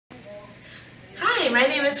my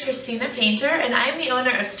name is Christina Painter, and I'm the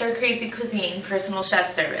owner of Stir Crazy Cuisine Personal Chef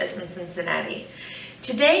Service in Cincinnati.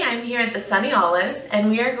 Today I'm here at the Sunny Olive, and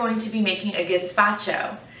we are going to be making a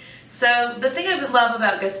gazpacho. So the thing I love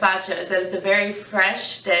about gazpacho is that it's a very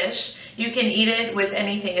fresh dish. You can eat it with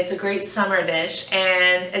anything. It's a great summer dish,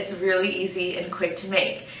 and it's really easy and quick to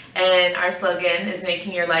make. And our slogan is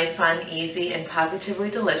making your life fun, easy, and positively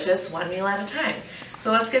delicious, one meal at a time.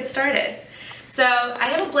 So let's get started. So I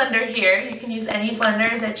have a blender here. You can use any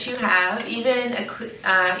blender that you have. Even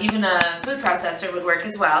a food processor would work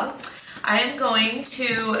as well. I am going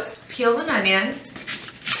to peel an onion.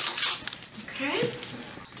 Okay.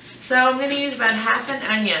 So I'm going to use about half an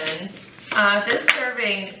onion. This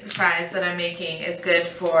serving size that I'm making is good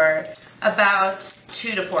for about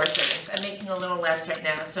 2 to 4 servings. I'm making a little less right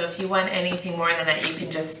now, so if you want anything more than that, you can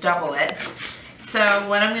just double it. So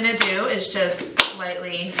what I'm going to do is just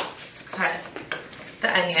lightly cut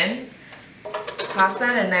the onion, toss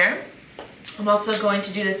that in there. I'm also going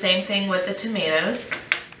to do the same thing with the tomatoes.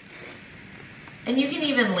 And you can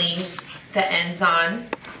even leave the ends on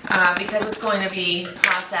because it's going to be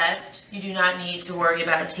processed. You do not need to worry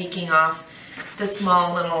about taking off the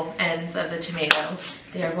small little ends of the tomato.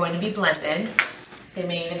 They are going to be blended. They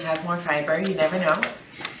may even have more fiber, you never know.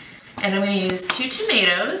 And I'm going to use 2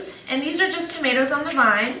 tomatoes, and these are just tomatoes on the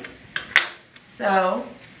vine. So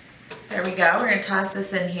there we go. We're going to toss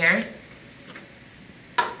this in here.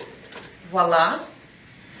 Voila.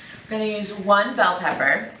 I'm going to use 1 bell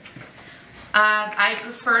pepper. I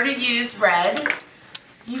prefer to use red.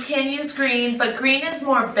 You can use green, but green is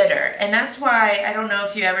more bitter, and that's why I don't know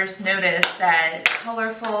if you ever noticed that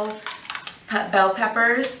colorful bell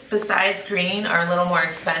peppers besides green are a little more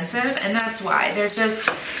expensive, and that's why. They're just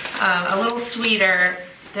a little sweeter.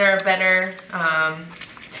 They're a better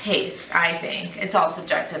taste, I think. It's all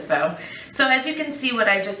subjective though. So as you can see, what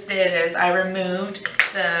I just did is I removed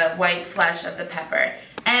the white flesh of the pepper.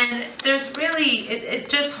 And there's really, it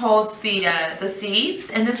just holds the seeds,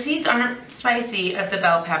 and the seeds aren't spicy of the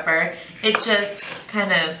bell pepper. It just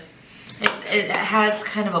kind of, it has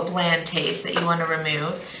kind of a bland taste that you want to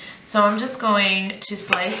remove. So I'm just going to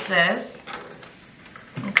slice this,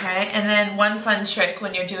 okay? And then one fun trick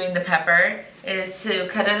when you're doing the pepper is to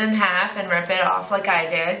cut it in half and rip it off like I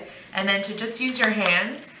did, and then to just use your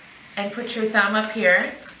hands and put your thumb up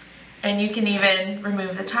here, and you can even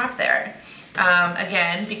remove the top there.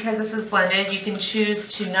 Again, because this is blended, you can choose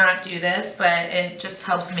to not do this, but it just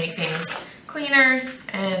helps make things cleaner,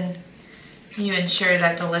 and you ensure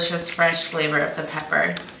that delicious fresh flavor of the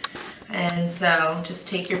pepper. And so just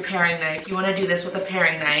take your paring knife. You want to do this with a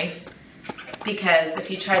paring knife, because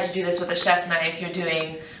if you try to do this with a chef knife, you're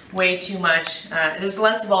doing way too much. There's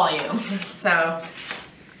less volume, so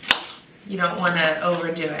you don't want to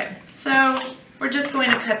overdo it. So we're just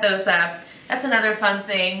going to cut those up. That's another fun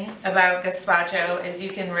thing about gazpacho is you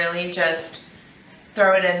can really just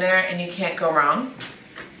throw it in there and you can't go wrong.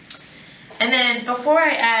 And then before I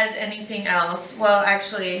add anything else, well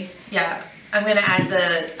actually, yeah, I'm going to add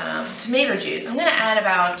the tomato juice. I'm going to add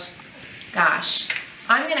about,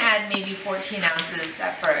 I'm going to add maybe 14 ounces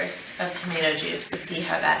at first of tomato juice to see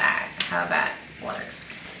how that works.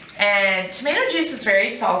 And tomato juice is very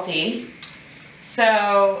salty,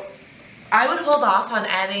 so I would hold off on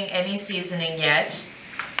adding any seasoning yet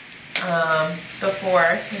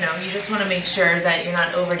before, you just want to make sure that you're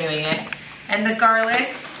not overdoing it. And the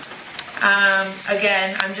garlic,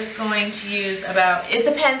 again, I'm just going to use about, it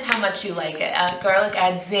depends how much you like it. Garlic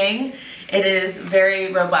adds zing. It is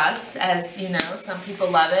very robust, as you know. Some people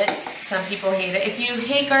love it, some people hate it. If you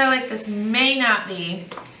hate garlic, this may not be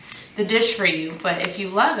the dish for you, but if you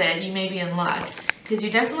love it, you may be in luck, because you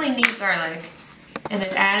definitely need garlic. And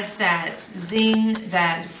it adds that zing,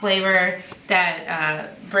 that flavor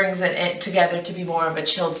that brings it together to be more of a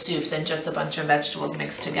chilled soup than just a bunch of vegetables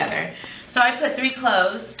mixed together. So I put 3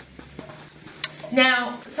 cloves.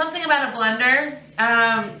 Now, something about a blender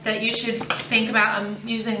that you should think about, I'm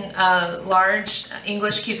using a large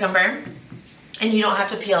English cucumber, and you don't have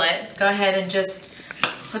to peel it. Go ahead and just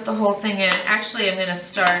put the whole thing in. Actually, I'm going to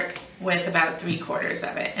start with about 3/4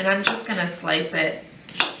 of it, and I'm just going to slice it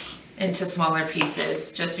into smaller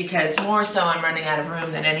pieces, just because more so I'm running out of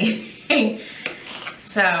room than anything.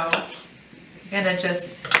 So I'm gonna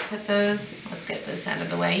just put those, let's get this out of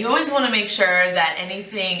the way. You always want to make sure that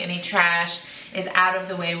any trash is out of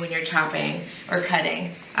the way when you're chopping or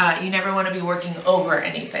cutting. You never want to be working over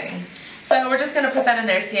anything. So we're just gonna put that in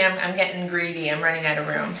there. See, I'm getting greedy, I'm running out of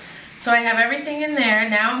room. So I have everything in there.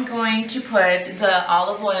 Now I'm going to put the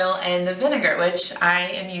olive oil and the vinegar, which I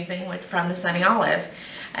am using from the Sunny Olive.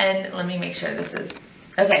 And let me make sure this is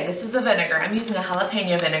Okay, this is the vinegar. I'm using a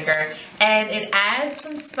jalapeno vinegar, and it adds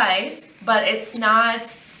some spice, but it's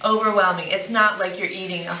not overwhelming. It's not like you're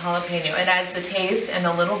eating a jalapeno. It adds the taste and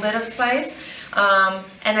a little bit of spice, and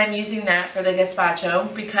I'm using that for the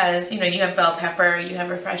gazpacho because, you know, you have bell pepper, you have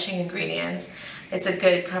refreshing ingredients. It's a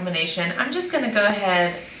good combination. I'm just gonna go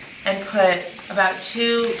ahead and put about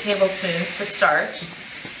 2 tablespoons to start.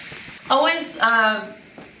 Always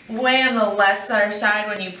way on the lesser side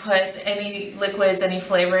when you put any liquids, any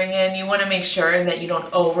flavoring in. You want to make sure that you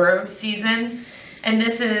don't over season. And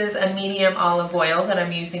this is a medium olive oil that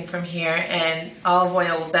I'm using from here, and olive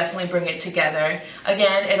oil will definitely bring it together.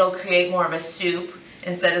 Again, it'll create more of a soup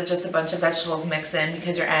instead of just a bunch of vegetables mixed in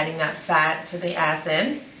because you're adding that fat to the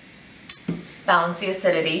acid. Balance the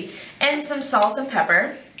acidity. And some salt and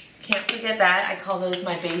pepper. Can't forget that. I call those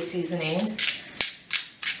my base seasonings.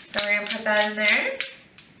 So we're going to put that in there.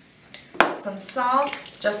 Some salt,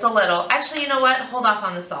 just a little. Actually, you know what? Hold off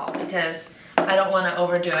on the salt because I don't want to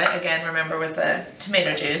overdo it. Again, remember with the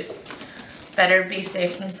tomato juice. Better be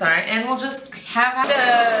safe than sorry. And we'll just have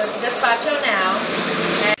the gazpacho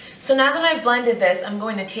now. So now that I've blended this, I'm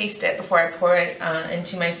going to taste it before I pour it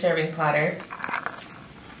into my serving platter.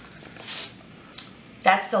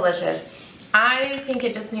 That's delicious. I think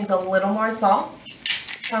it just needs a little more salt.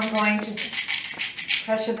 So I'm going to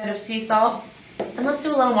crush a bit of sea salt. And let's do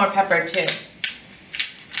a little more pepper too.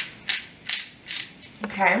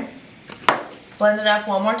 Okay. Blend it up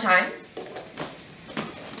one more time.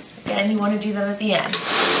 Again, you want to do that at the end.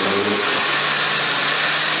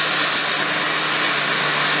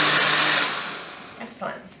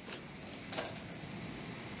 Excellent.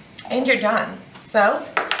 And you're done. So,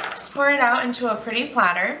 just pour it out into a pretty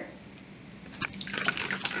platter.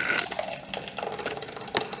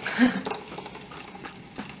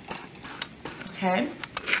 Okay.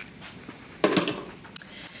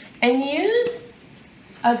 And use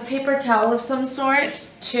a paper towel of some sort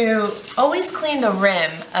to always clean the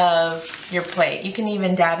rim of your plate. You can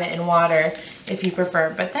even dab it in water if you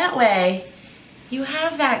prefer, but that way you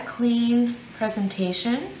have that clean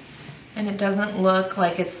presentation and it doesn't look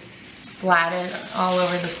like it's splattered all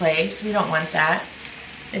over the place. We don't want that.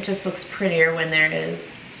 It just looks prettier when there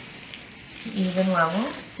is even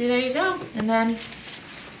level. See, there you go. And then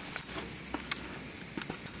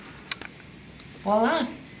voila.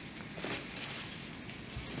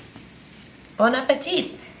 Bon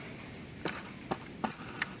appetit.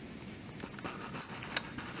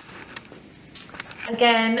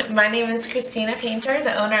 Again, my name is Christina Painter,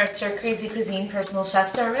 the owner of Stir Crazy Cuisine Personal Chef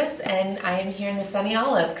Service, and I am here in the Sunny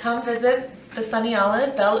Olive. Come visit the Sunny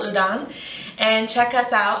Olive, Bel Udon, and check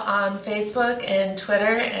us out on Facebook and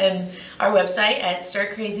Twitter and our website at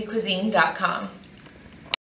stircrazycuisine.com.